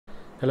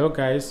Hello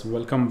guys,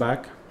 welcome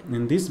back.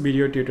 In this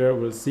video tutorial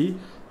we'll see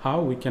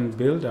how we can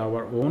build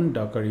our own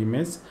Docker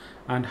image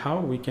and how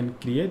we can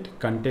create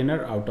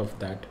container out of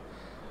that.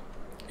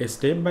 A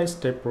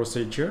step-by-step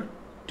procedure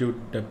to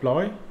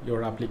deploy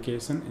your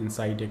application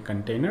inside a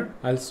container.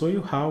 I'll show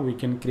you how we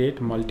can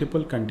create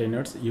multiple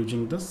containers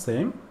using the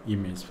same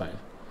image file.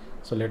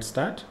 So let's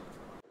start.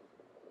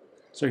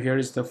 So here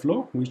is the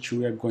flow which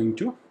we are going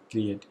to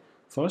create.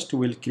 First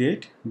we'll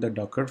create the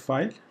Docker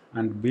file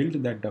and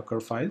build that Docker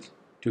file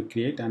to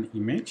create an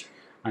image,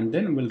 and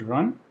then we'll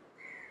run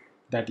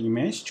that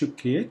image to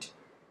create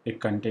a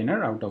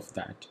container out of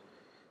that.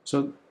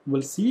 So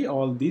we'll see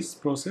all this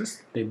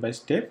process step by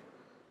step.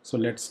 So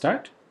let's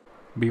start.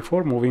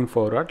 Before moving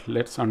forward,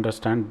 let's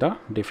understand the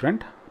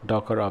different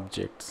Docker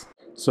objects.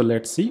 So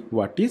let's see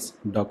what is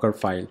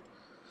Dockerfile.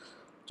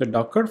 So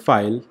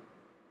Dockerfile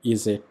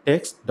is a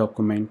text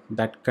document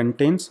that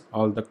contains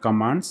all the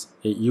commands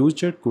a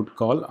user could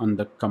call on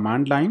the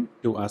command line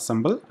to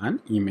assemble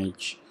an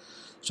image.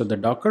 So the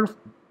Docker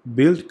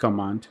build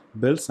command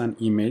builds an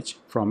image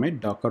from a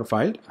Docker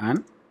file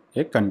and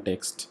a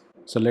context.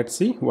 So let's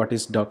see what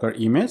is Docker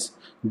image.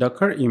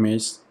 Docker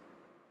image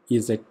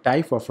is a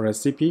type of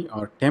recipe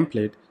or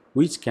template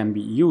which can be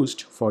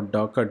used for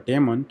Docker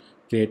daemon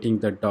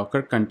creating the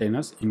Docker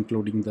containers,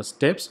 including the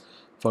steps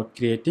for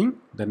creating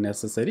the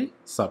necessary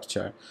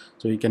subchar.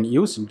 So you can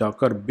use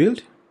Docker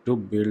build to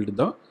build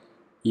the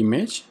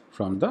image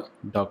from the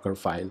Docker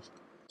file.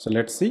 So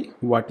let's see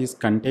what is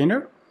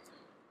container.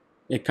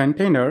 A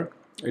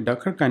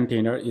Docker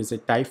container is a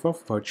type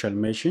of virtual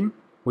machine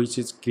which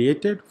is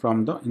created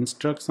from the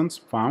instructions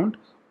found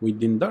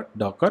within the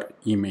Docker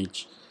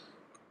image.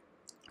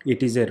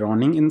 It is a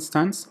running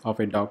instance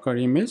of a Docker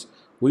image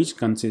which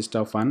consists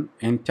of an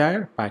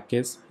entire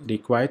package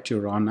required to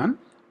run an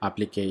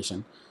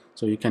application.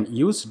 So you can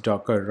use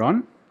Docker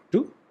run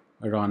to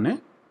run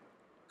a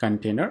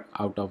container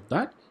out of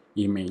that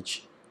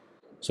image.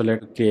 So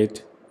let's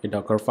create a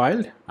Docker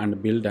file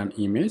and build an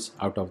image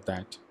out of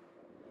that.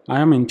 I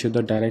am into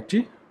the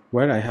directory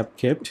where I have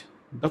kept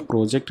the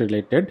project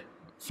related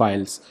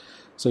files.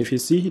 So if you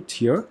see it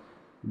here,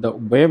 the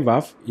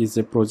web-app is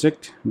a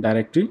project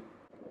directory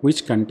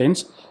which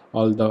contains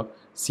all the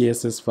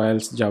CSS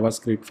files,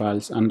 JavaScript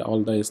files, and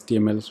all the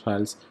HTML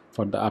files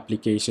for the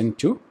application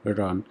to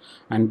run.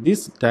 And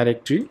this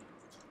directory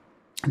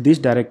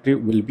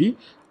will be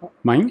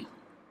my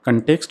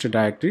context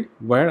directory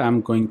where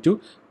I'm going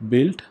to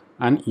build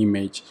an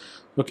image.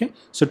 Okay,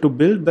 so to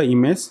build the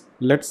image,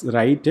 let's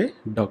write a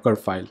Docker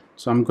file.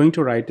 So I'm going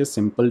to write a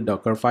simple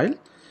Docker file.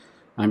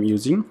 I'm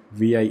using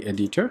VI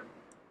editor,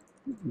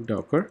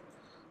 Docker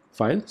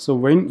file. So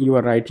when you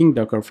are writing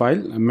Docker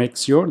file, make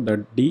sure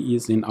that D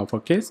is in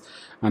uppercase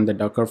and the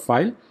Docker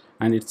file,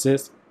 and it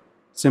says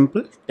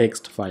simple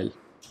text file.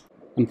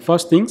 And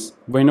first things,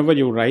 whenever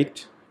you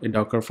write a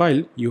Docker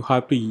file, you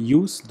have to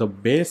use the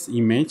base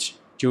image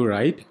to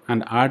write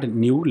and add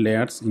new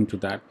layers into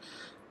that.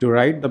 To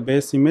write the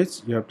base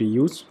image, you have to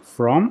use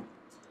from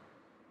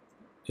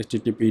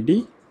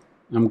httpd.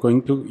 I'm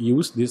going to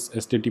use this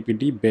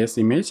httpd base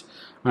image,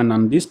 and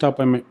on this top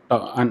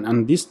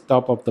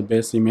of the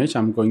base image,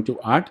 I'm going to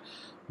add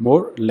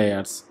more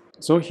layers.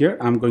 So here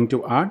I'm going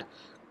to add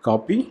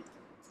copy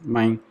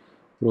my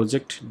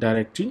project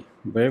directory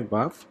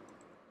web-app,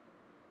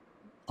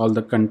 all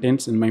the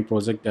contents in my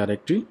project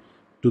directory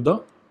to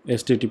the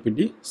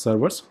httpd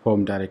server's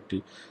home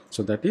directory.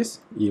 So that is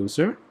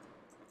user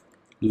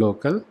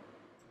local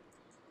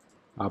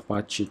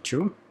apache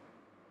 2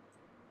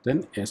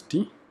 then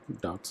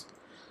htdocs.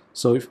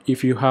 So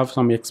if you have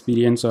some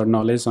experience or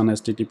knowledge on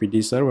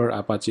httpd server,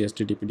 Apache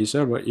httpd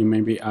server, you may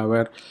be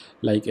aware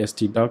like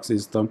htdocs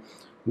is the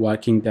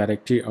working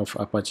directory of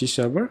Apache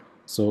server.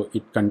 So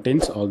it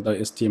contains all the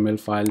HTML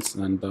files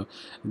and the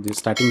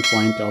starting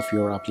point of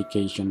your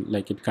application.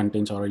 Like it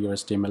contains all your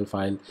HTML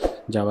file,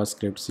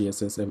 JavaScript,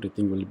 CSS,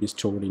 everything will be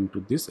stored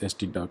into this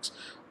htdocs.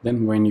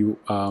 Then when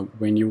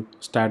you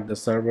start the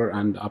server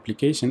and the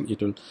application,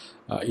 it will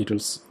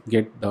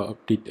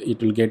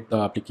get the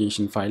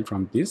application file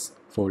from this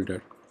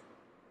folder.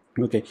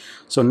 Okay,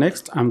 so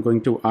next I'm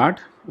going to add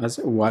as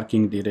a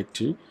working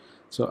directory.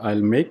 So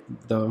I'll make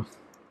the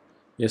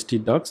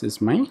htdocs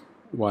is my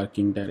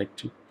working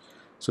directory.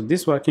 So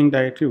this working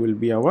directory will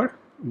be our,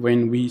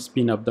 when we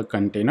spin up the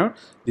container,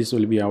 this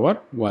will be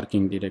our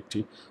working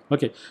directory.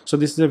 Okay, so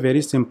this is a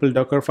very simple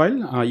Docker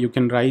file. You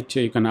can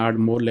add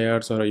more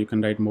layers, or you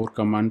can write more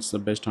commands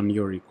based on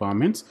your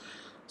requirements.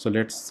 So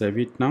let's save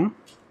it now.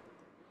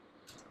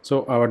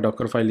 So our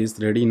Docker file is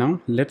ready now.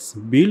 Let's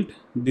build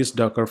this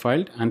Docker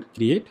file and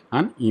create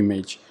an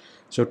image.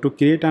 So to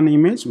create an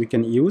image, we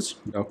can use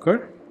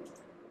Docker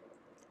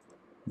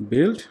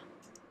build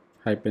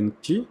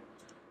 -t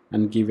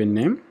and give a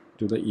name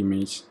to the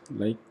image.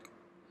 Like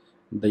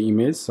the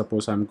image,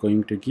 suppose I'm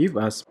going to give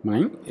as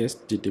my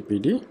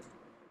httpd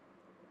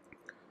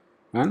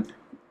and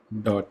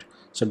dot.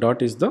 So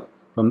dot is the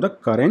from the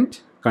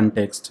current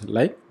context,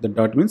 like the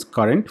dot means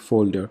current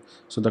folder.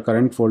 So the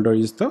current folder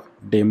is the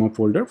demo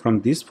folder.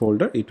 From this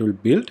folder it will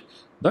build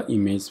the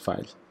image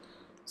file.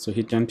 So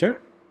hit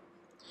enter.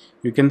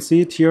 You can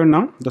see it here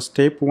now. The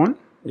step 1,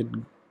 it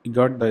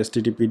got the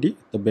HTTPD,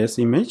 the base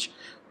image.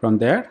 From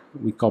there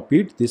we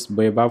copied this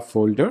web app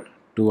folder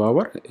to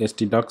our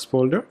htdocs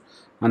folder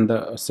and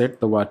set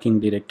the working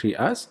directory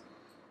as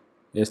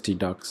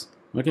htdocs.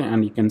 Okay,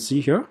 and you can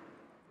see here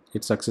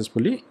it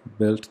successfully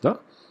built the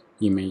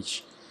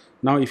image.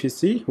 Now if you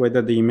see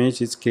whether the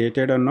image is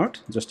created or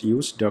not, just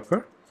use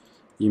docker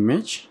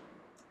image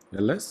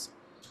ls.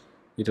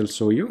 It will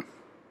show you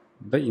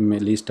the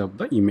list of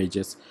the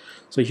images.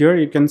 So here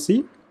you can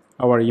see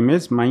our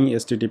image my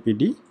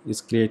httpd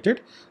is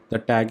created, the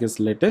tag is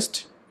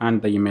latest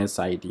and the image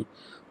id.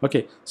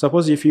 Okay,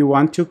 suppose if you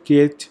want to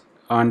create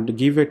and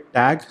give a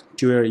tag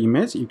to your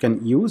image, you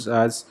can use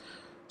as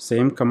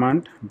same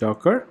command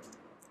docker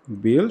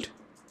build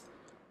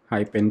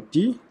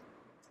 -t,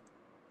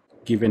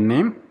 give a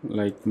name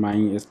like my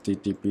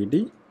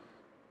httpd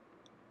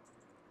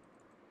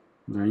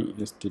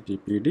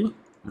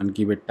and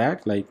give a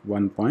tag like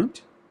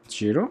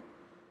 1.0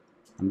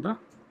 and the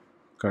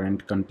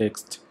current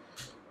context.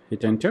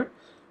 Hit enter,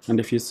 and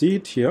if you see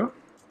it here,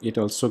 it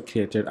also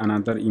created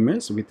another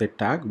image with a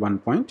tag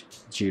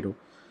 1.0.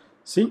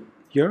 see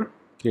here,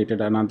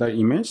 created another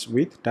image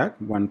with tag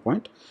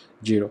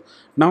 1.0.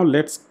 now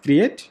let's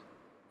create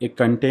a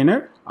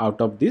container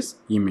out of this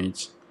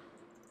image.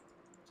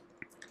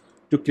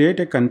 To create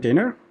a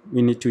container,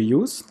 we need to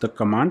use the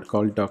command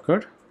called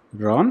docker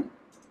run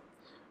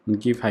and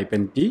give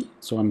 -t.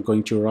 So I'm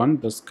going to run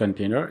this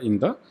container in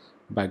the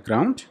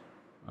background.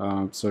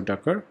 So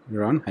docker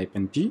run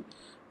 -t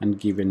and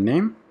give a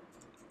name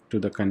to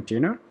the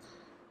container.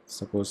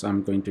 Suppose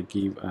I'm going to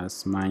give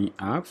as my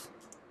app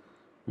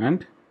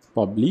and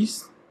publish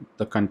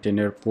the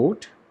container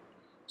port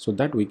so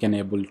that we can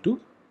able to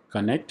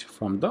connect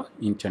from the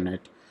internet.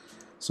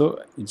 So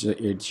it's a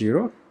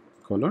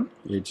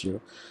 80:80.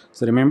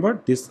 So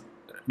remember, this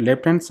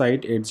left hand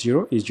side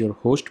 80 is your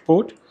host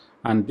port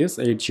and this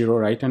 80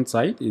 right hand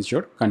side is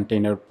your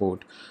container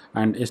port,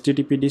 and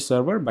HTTPD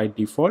server by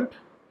default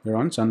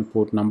runs on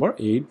port number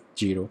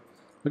 80.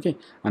 Okay,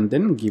 and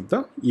then give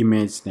the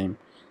image name.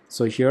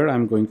 So here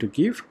I'm going to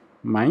give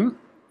my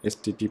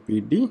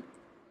HTTPD,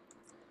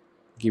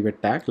 give a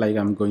tag like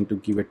I'm going to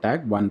give a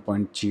tag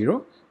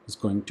 1.0 is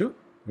going to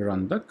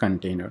run the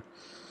container.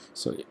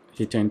 So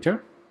hit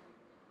enter.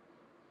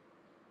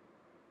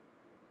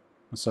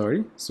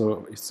 Sorry,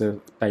 so it's a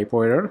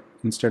typo error.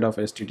 Instead of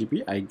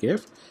HTTP I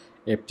gave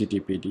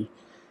FTTPD.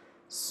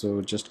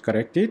 So just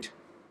correct it,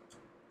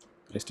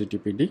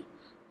 HTTPD,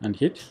 and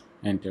hit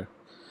enter.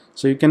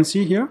 So you can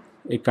see here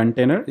a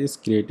container is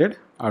created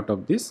out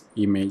of this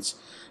image.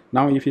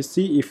 Now if you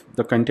see if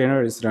the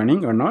container is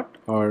running or not,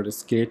 or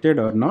is created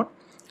or not,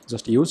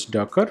 just use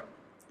docker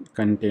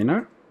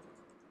container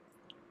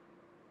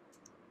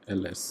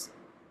ls.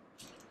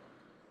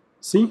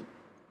 See,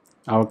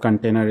 our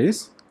container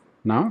is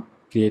now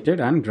created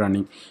and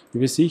running.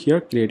 If you see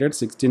here, created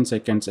 16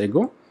 seconds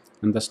ago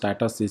and the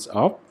status is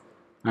up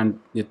and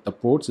the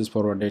ports is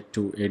forwarded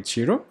to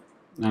 80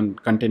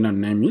 and container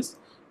name is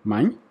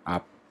my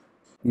app.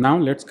 Now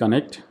let's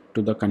connect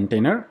to the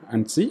container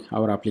and see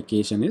our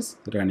application is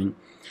running.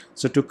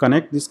 So to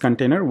connect this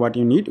container, what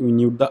you need, we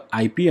need the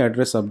IP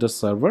address of the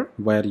server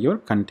where your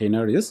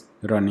container is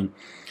running.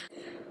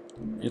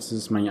 This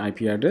is my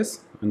IP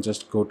address, and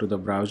just go to the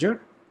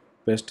browser,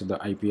 paste the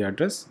IP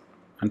address,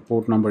 and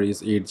port number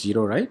is 80,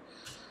 right?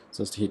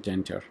 Just hit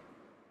enter.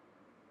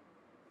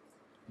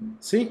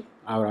 See,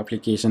 our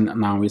application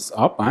now is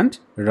up and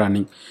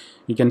running.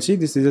 You can see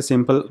this is a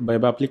simple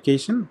web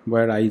application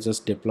where I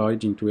just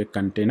deployed into a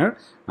container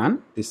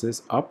and this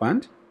is up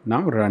and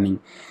now running.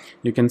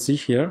 You can see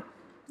here,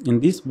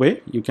 in this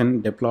way you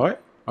can deploy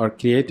or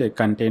create a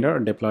container or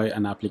deploy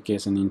an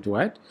application into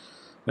it.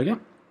 Okay,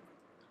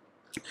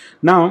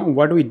 now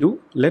what do we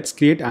do? Let's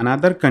create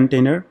another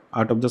container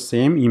out of the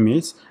same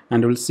image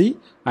and we'll see,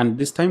 and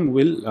this time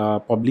we'll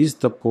publish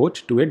the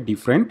port to a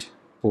different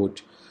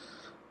port.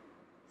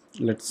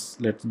 Let's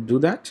do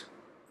that.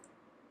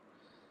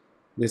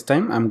 This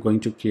time I'm going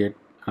to create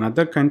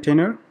another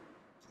container,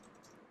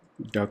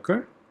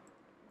 docker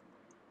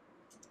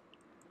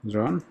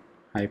run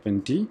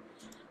 -t,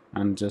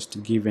 and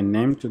just give a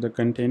name to the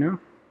container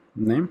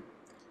name,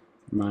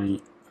 my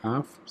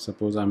app.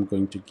 Suppose I'm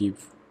going to give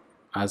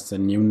as a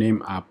new name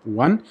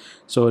app1.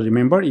 So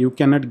remember, you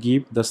cannot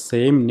give the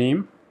same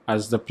name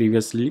as the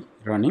previously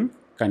running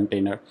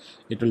container.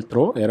 It will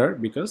throw error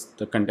because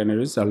the container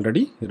is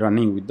already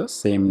running with the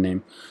same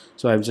name.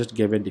 So I've just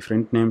gave a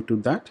different name to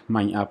that,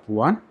 my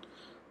app1,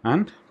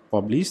 and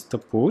publish the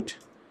port.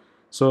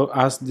 So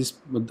as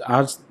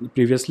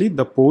previously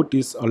the port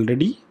is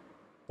already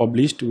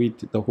published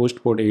with the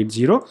host port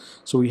 80,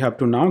 so we have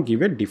to now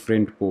give a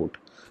different port.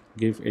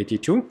 Give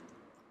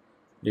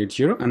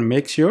 82:80 and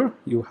make sure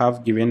you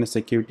have given a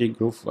security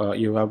group,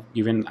 you have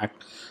given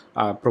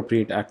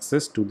appropriate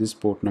access to this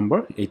port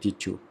number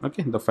 82.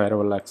 Okay, the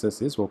firewall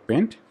access is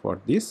opened for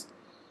this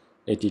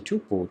 82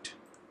 port.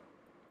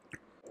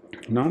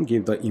 Now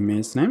give the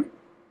image name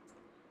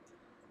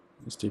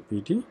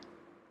HTTPD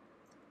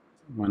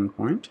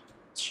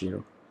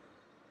 1.0.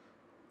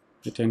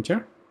 hit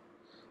enter.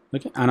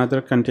 Okay,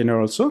 another container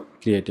also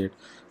created.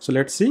 So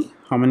let's see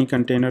how many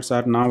containers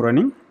are now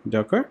running.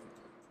 Docker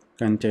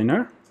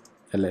container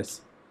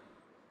ls.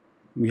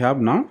 We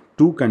have now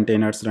two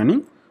containers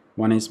running.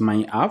 One is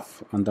my app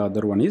and the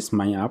other one is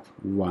my app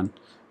 1,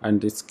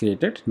 and it's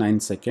created 9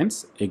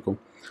 seconds ago.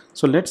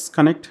 So let's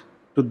connect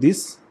to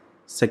this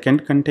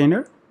second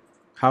container.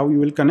 How you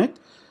will connect?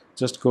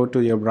 Just go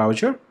to your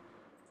browser.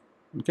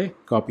 Okay,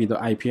 copy the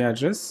IP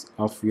address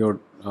of your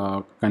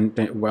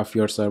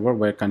server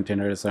where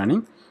container is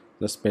running.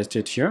 Just paste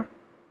it here.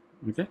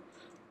 Okay,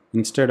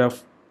 instead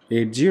of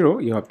 80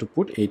 you have to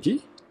put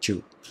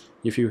 82.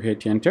 If you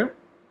hit enter,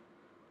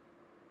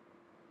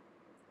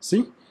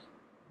 see,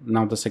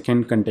 now the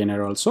second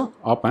container also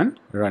up and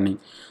running.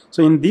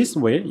 So in this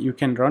way you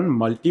can run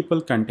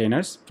multiple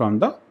containers from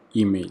the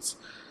image.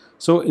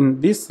 So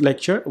in this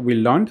lecture we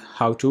learned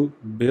how to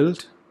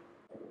build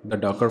the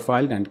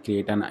Dockerfile and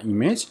create an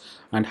image,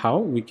 and how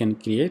we can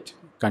create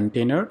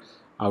container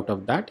out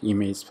of that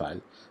image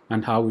file,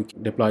 and how we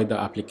can deploy the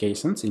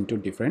applications into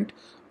different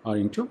or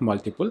into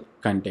multiple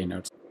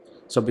containers.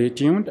 So be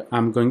tuned.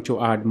 I'm going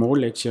to add more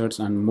lectures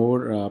and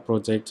more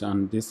projects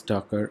on this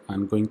Docker.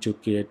 I'm going to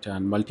create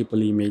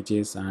multiple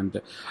images, and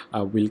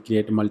we'll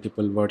create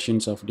multiple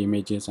versions of the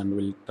images, and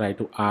we'll try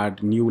to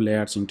add new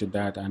layers into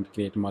that and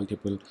create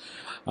multiple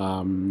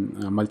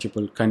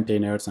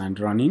containers and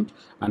running.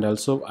 And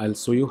also I'll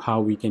show you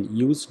how we can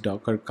use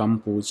Docker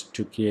Compose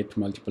to create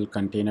multiple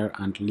container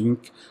and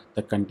link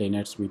the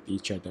containers with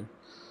each other.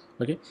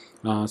 Okay,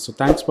 so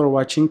thanks for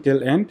watching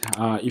till end.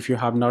 If you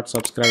have not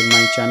subscribed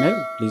my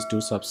channel, please do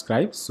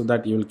subscribe so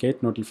that you will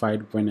get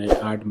notified when I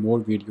add more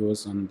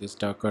videos on this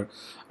Docker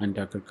and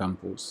Docker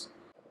Compose.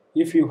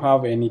 If you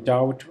have any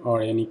doubt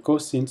or any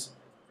questions,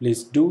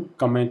 please do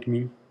comment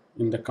me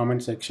in the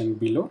comment section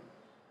below.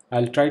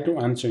 I'll try to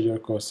answer your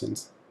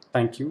questions.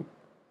 Thank you.